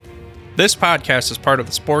This podcast is part of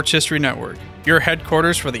the Sports History Network, your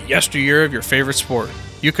headquarters for the yesteryear of your favorite sport.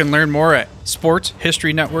 You can learn more at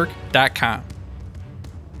sportshistorynetwork.com.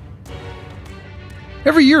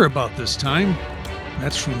 Every year about this time,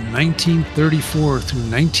 that's from 1934 through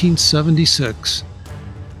 1976,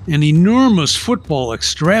 an enormous football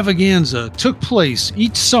extravaganza took place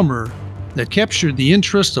each summer that captured the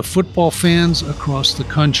interest of football fans across the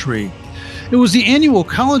country. It was the annual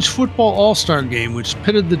College Football All-Star Game, which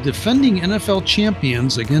pitted the defending NFL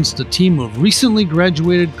champions against a team of recently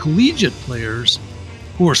graduated collegiate players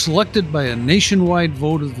who were selected by a nationwide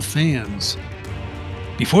vote of the fans.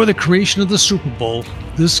 Before the creation of the Super Bowl,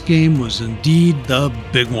 this game was indeed the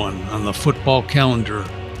big one on the football calendar,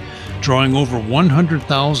 drawing over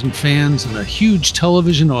 100,000 fans and a huge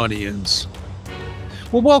television audience.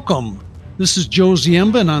 Well, welcome. This is Joe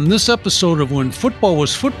Ziemba, and on this episode of When Football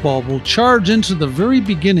Was Football, we'll charge into the very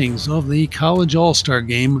beginnings of the College All-Star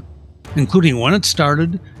Game, including when it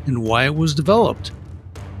started and why it was developed.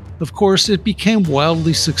 Of course, it became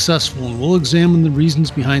wildly successful, and we'll examine the reasons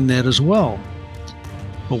behind that as well.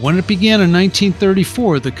 But when it began in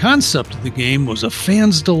 1934, the concept of the game was a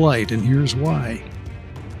fan's delight, and here's why.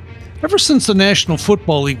 Ever since the National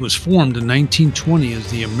Football League was formed in 1920 as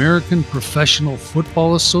the American Professional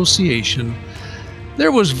Football Association,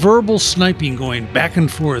 there was verbal sniping going back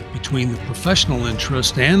and forth between the professional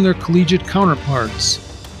interest and their collegiate counterparts.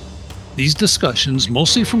 These discussions,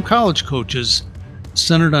 mostly from college coaches,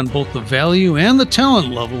 centered on both the value and the talent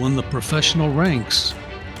level in the professional ranks.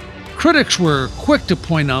 Critics were quick to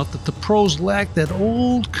point out that the pros lacked that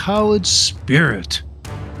old college spirit,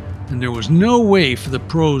 and there was no way for the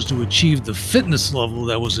pros to achieve the fitness level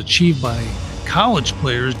that was achieved by college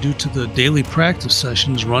players due to the daily practice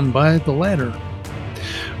sessions run by the latter.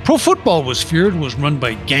 Pro football was feared was run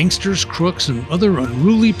by gangsters, crooks, and other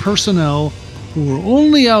unruly personnel who were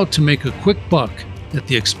only out to make a quick buck at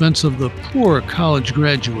the expense of the poor college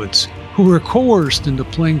graduates who were coerced into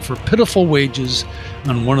playing for pitiful wages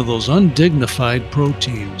on one of those undignified pro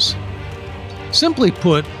teams. Simply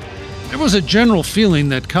put, there was a general feeling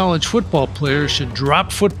that college football players should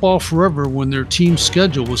drop football forever when their team's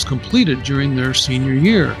schedule was completed during their senior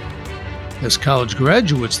year. As college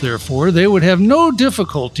graduates, therefore, they would have no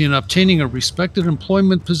difficulty in obtaining a respected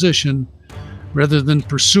employment position rather than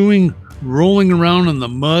pursuing rolling around in the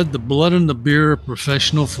mud, the blood, and the beer of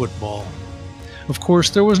professional football. Of course,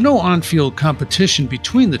 there was no on-field competition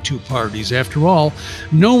between the two parties. After all,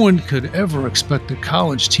 no one could ever expect a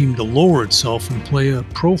college team to lower itself and play a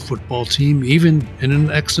pro football team, even in an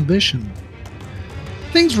exhibition.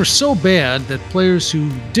 Things were so bad that players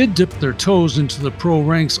who did dip their toes into the pro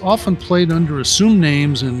ranks often played under assumed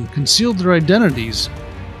names and concealed their identities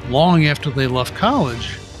long after they left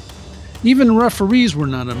college. Even referees were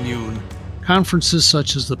not immune. Conferences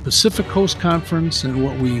such as the Pacific Coast Conference and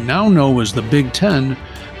what we now know as the Big Ten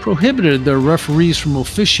prohibited their referees from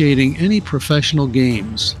officiating any professional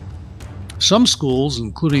games. Some schools,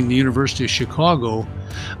 including the University of Chicago,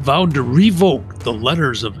 vowed to revoke the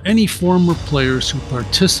letters of any former players who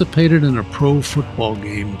participated in a pro football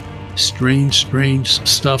game. Strange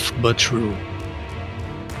stuff, but true.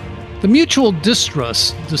 The mutual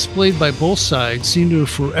distrust displayed by both sides seemed to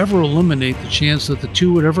forever eliminate the chance that the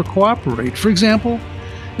two would ever cooperate. For example,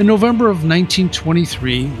 in November of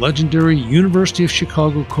 1923, legendary University of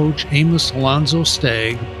Chicago coach Amos Alonzo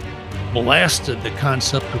Stagg blasted the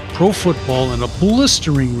concept of pro football in a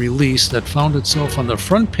blistering release that found itself on the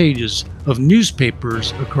front pages of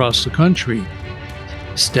newspapers across the country.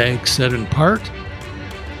 Stagg said in part,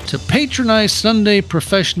 "To patronize Sunday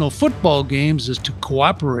professional football games is to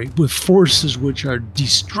cooperate with forces which are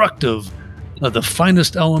destructive of the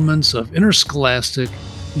finest elements of interscholastic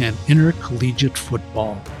and intercollegiate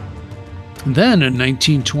football." And then in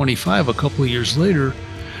 1925, a couple of years later,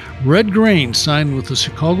 Red Grange signed with the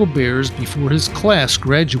Chicago Bears before his class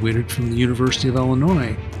graduated from the University of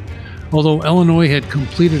Illinois. Although Illinois had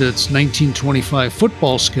completed its 1925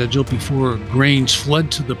 football schedule before Grange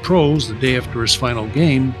fled to the pros the day after his final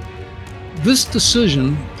game, this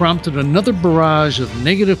decision prompted another barrage of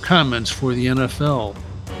negative comments for the NFL.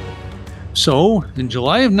 So, in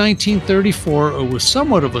July of 1934, it was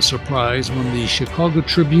somewhat of a surprise when the Chicago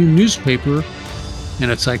Tribune newspaper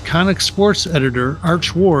and its iconic sports editor,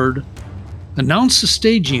 Arch Ward, announced the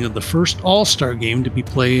staging of the first All-Star Game to be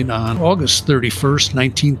played on August 31st,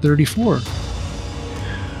 1934.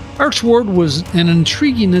 Arch Ward was an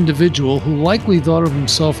intriguing individual who likely thought of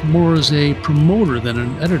himself more as a promoter than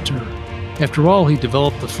an editor. After all, he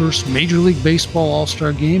developed the first Major League Baseball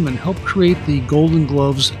All-Star Game and helped create the Golden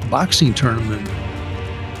Gloves boxing tournament.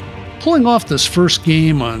 Pulling off this first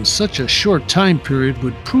game on such a short time period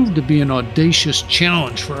would prove to be an audacious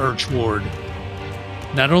challenge for Arch Ward.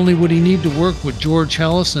 Not only would he need to work with George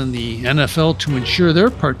Halas and the NFL to ensure their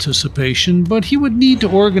participation, but he would need to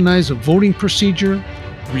organize a voting procedure,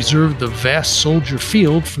 reserve the vast Soldier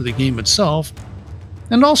Field for the game itself,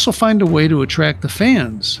 and also find a way to attract the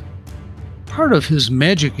fans. Part of his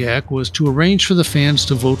magic act was to arrange for the fans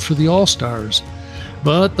to vote for the All-Stars,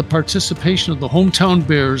 but the participation of the hometown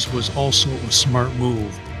Bears was also a smart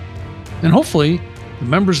move. And hopefully, the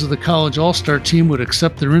members of the college All-Star team would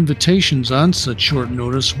accept their invitations on such short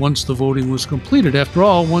notice once the voting was completed. After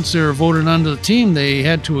all, once they were voted onto the team, they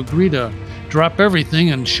had to agree to drop everything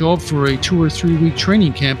and show up for a 2 or 3 week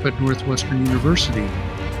training camp at Northwestern University.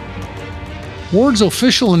 Ward's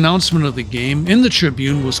official announcement of the game in the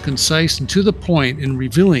Tribune was concise and to the point in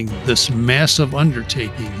revealing this massive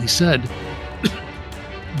undertaking. He said,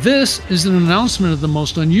 "This is an announcement of the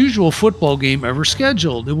most unusual football game ever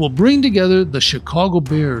scheduled. It will bring together the Chicago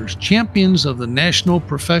Bears, champions of the National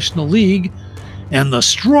Professional League, and the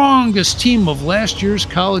strongest team of last year's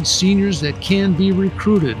college seniors that can be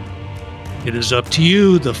recruited. It is up to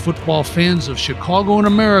you, the football fans of Chicago and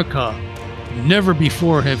America. Never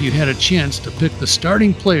before have you had a chance to pick the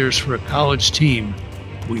starting players for a college team.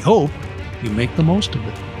 We hope you make the most of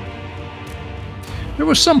it." There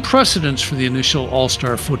was some precedence for the initial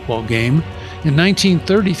All-Star football game. In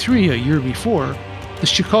 1933, a year before, the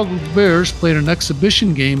Chicago Bears played an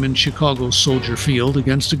exhibition game in Chicago's Soldier Field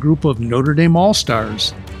against a group of Notre Dame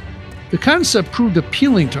All-Stars. The concept proved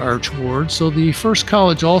appealing to Arch Ward, so the first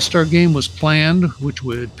college All-Star game was planned, which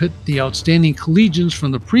would pit the outstanding collegians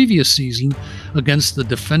from the previous season against the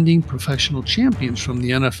defending professional champions from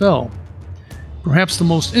the NFL. Perhaps the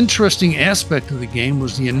most interesting aspect of the game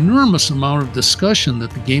was the enormous amount of discussion that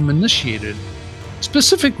the game initiated.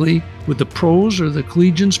 Specifically, would the pros or the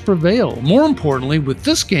collegians prevail? More importantly, with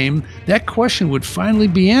this game, that question would finally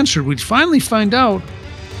be answered. We'd finally find out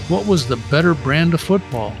what was the better brand of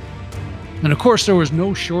football. And of course, there was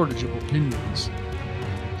no shortage of opinions.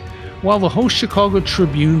 While the host Chicago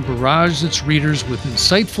Tribune barraged its readers with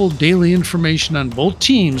insightful daily information on both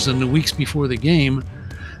teams in the weeks before the game,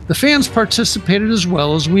 the fans participated as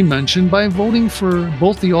well, as we mentioned, by voting for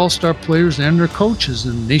both the All-Star players and their coaches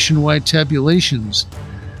in nationwide tabulations.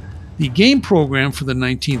 The game program for the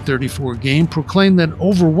 1934 game proclaimed that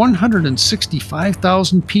over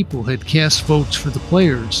 165,000 people had cast votes for the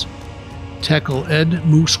players. Tackle Ed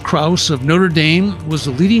Moose Krause of Notre Dame was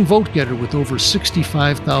the leading vote getter with over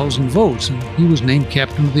 65,000 votes, and he was named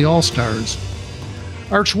captain of the All-Stars.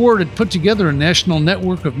 Arch Ward had put together a national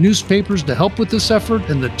network of newspapers to help with this effort,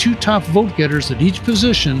 and the 2 top vote getters at each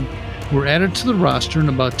position were added to the roster, and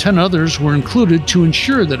about 10 others were included to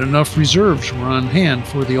ensure that enough reserves were on hand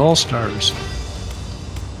for the All-Stars.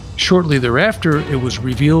 Shortly thereafter, it was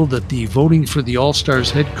revealed that the voting for the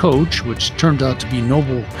All-Stars head coach, which turned out to be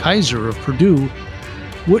Noble Kaiser of Purdue,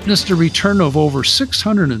 witnessed a return of over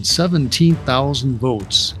 617,000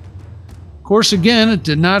 votes. Of course, again, it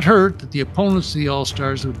did not hurt that the opponents of the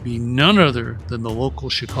All-Stars would be none other than the local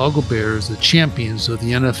Chicago Bears, the champions of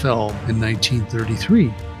the NFL in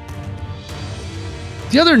 1933.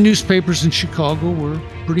 The other newspapers in Chicago were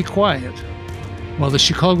pretty quiet. While the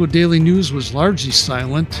Chicago Daily News was largely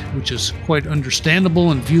silent, which is quite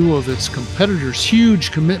understandable in view of its competitors'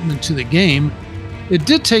 huge commitment to the game, it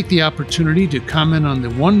did take the opportunity to comment on the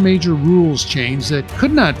one major rules change that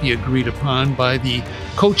could not be agreed upon by the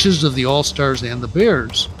coaches of the All-Stars and the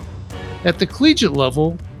Bears. At the collegiate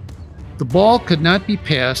level, the ball could not be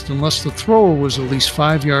passed unless the thrower was at least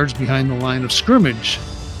 5 yards behind the line of scrimmage.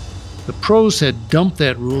 The pros had dumped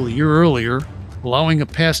that rule a year earlier, allowing a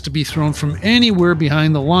pass to be thrown from anywhere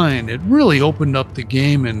behind the line. It really opened up the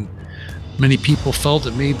game, and many people felt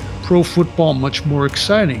it made pro football much more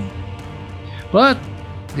exciting. But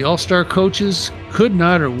the All-Star coaches could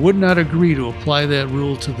not or would not agree to apply that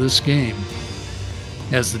rule to this game.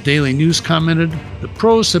 As the Daily News commented, the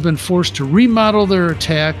pros have been forced to remodel their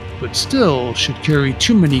attack, but still should carry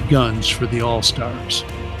too many guns for the All-Stars.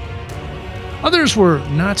 Others were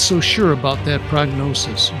not so sure about that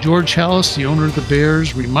prognosis. George Halas, the owner of the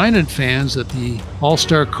Bears, reminded fans that the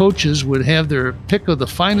All-Star coaches would have their pick of the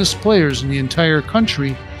finest players in the entire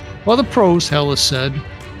country, while the pros, Halas said,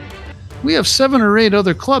 "We have 7 or 8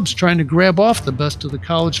 other clubs trying to grab off the best of the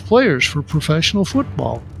college players for professional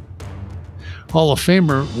football." Hall of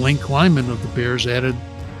Famer Link Lyman of the Bears added,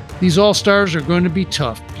 "These All-Stars are going to be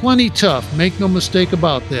tough, plenty tough, make no mistake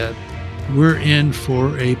about that. We're in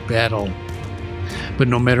for a battle." But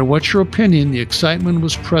no matter what your opinion, the excitement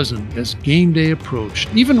was present as game day approached.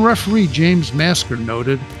 Even referee James Masker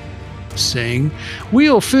noted, saying, "We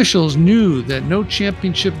officials knew that no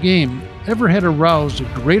championship game ever had aroused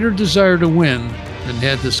a greater desire to win than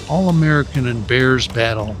had this All-American and Bears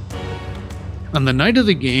battle." On the night of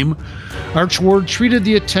the game, Arch Ward treated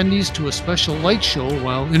the attendees to a special light show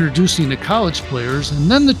while introducing the college players, and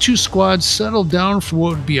then the two squads settled down for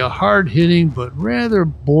what would be a hard-hitting but rather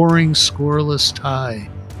boring scoreless tie.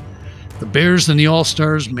 The Bears and the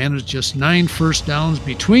All-Stars managed just 9 first downs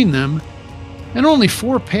between them, and only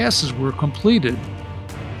 4 passes were completed.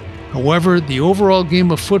 However, the overall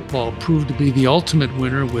game of football proved to be the ultimate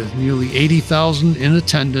winner, with nearly 80,000 in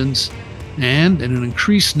attendance and an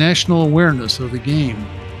increased national awareness of the game.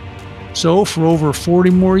 So, for over 40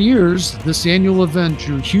 more years, this annual event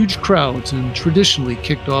drew huge crowds and traditionally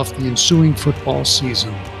kicked off the ensuing football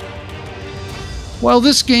season. While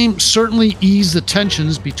this game certainly eased the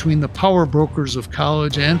tensions between the power brokers of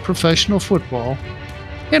college and professional football,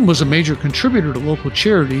 and was a major contributor to local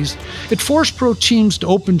charities, it forced pro teams to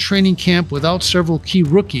open training camp without several key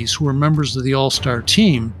rookies who were members of the All-Star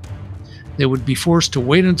team. They would be forced to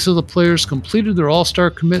wait until the players completed their All-Star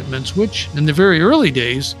commitments, which, in the very early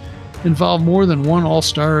days, involved more than one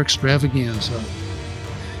All-Star extravaganza.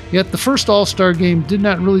 Yet the first All-Star game did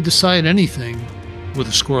not really decide anything with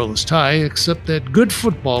a scoreless tie, except that good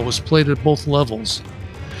football was played at both levels.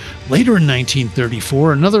 Later in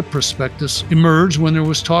 1934, another prospectus emerged when there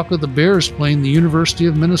was talk of the Bears playing the University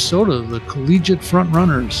of Minnesota, the collegiate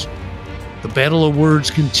frontrunners. The battle of words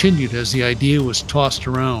continued as the idea was tossed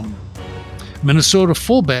around. Minnesota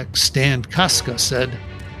fullback Stan Koska said,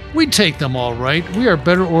 "We'd take them all right. We are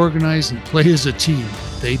better organized and play as a team.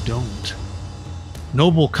 They don't."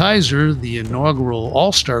 Noble Kaiser, the inaugural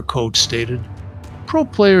All-Star coach, stated, "Pro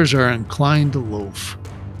players are inclined to loaf."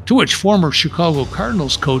 To which former Chicago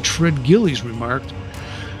Cardinals coach Fred Gillies remarked,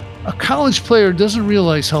 "A college player doesn't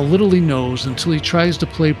realize how little he knows until he tries to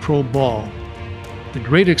play pro ball. The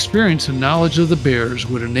great experience and knowledge of the Bears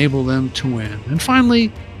would enable them to win." And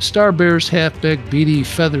finally, Star Bears halfback Beatty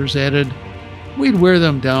Feathers added, "We'd wear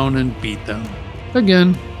them down and beat them."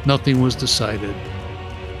 Again, nothing was decided.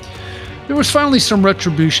 There was finally some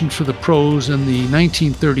retribution for the pros in the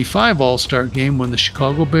 1935 All-Star game when the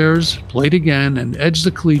Chicago Bears played again and edged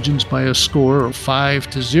the Collegians by a score of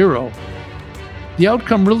 5-0. The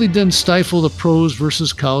outcome really didn't stifle the pros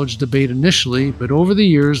versus college debate initially, but over the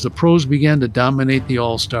years the pros began to dominate the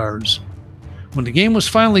All-Stars. When the game was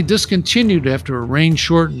finally discontinued after a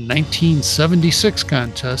rain-shortened 1976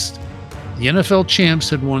 contest, the NFL champs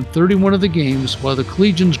had won 31 of the games, while the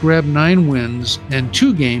Collegians grabbed 9 wins, and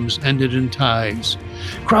 2 games ended in ties.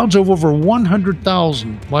 Crowds of over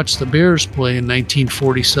 100,000 watched the Bears play in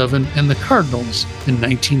 1947 and the Cardinals in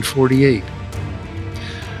 1948.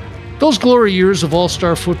 Those glory years of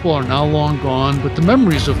all-star football are now long gone, but the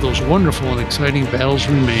memories of those wonderful and exciting battles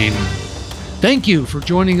remain. Thank you for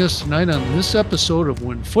joining us tonight on this episode of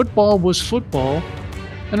When Football Was Football,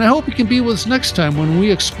 and I hope you can be with us next time when we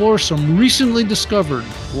explore some recently discovered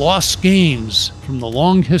lost games from the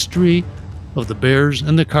long history of the Bears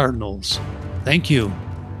and the Cardinals. Thank you.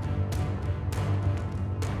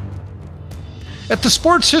 At the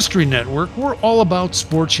Sports History Network, we're all about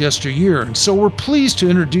sports yesteryear, and so we're pleased to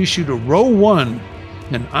introduce you to Row One,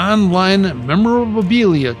 an online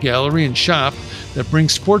memorabilia gallery and shop that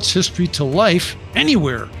brings sports history to life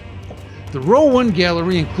anywhere. The Row One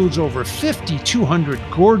gallery includes over 5,200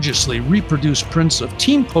 gorgeously reproduced prints of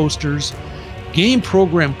team posters, game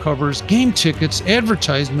program covers, game tickets,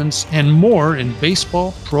 advertisements, and more in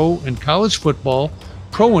baseball, pro and college football,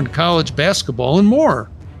 pro and college basketball, and more.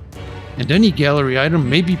 And any gallery item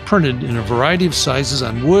may be printed in a variety of sizes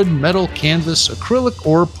on wood, metal, canvas, acrylic,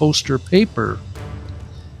 or poster paper.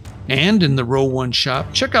 And in the Row One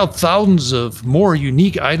shop, check out thousands of more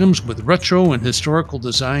unique items with retro and historical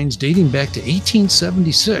designs dating back to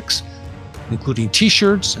 1876, including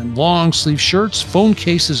t-shirts and long-sleeve shirts, phone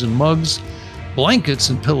cases and mugs, blankets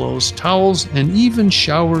and pillows, towels, and even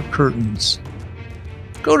shower curtains.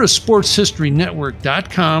 Go to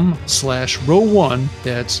sportshistorynetwork.com/row1,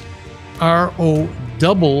 that's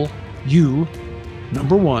ROW1,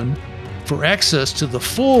 for access to the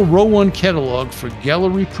full Row One catalog for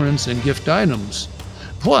gallery prints and gift items.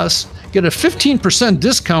 Plus, get a 15%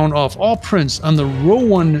 discount off all prints on the Row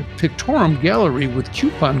One Pictorum Gallery with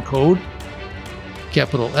coupon code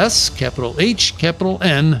capital S, capital H, capital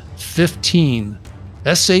N, 15,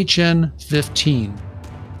 SHN 15.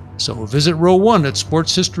 So visit Row One at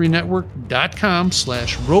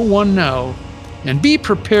sportshistorynetwork.com/row1 now and be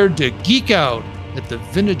prepared to geek out at the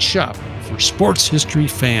vintage shop for sports history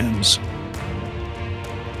fans.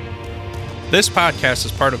 This podcast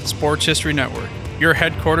is part of the Sports History Network. your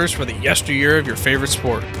headquarters for the yesteryear of your favorite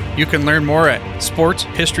sport. You can learn more at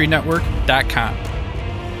sportshistorynetwork.com.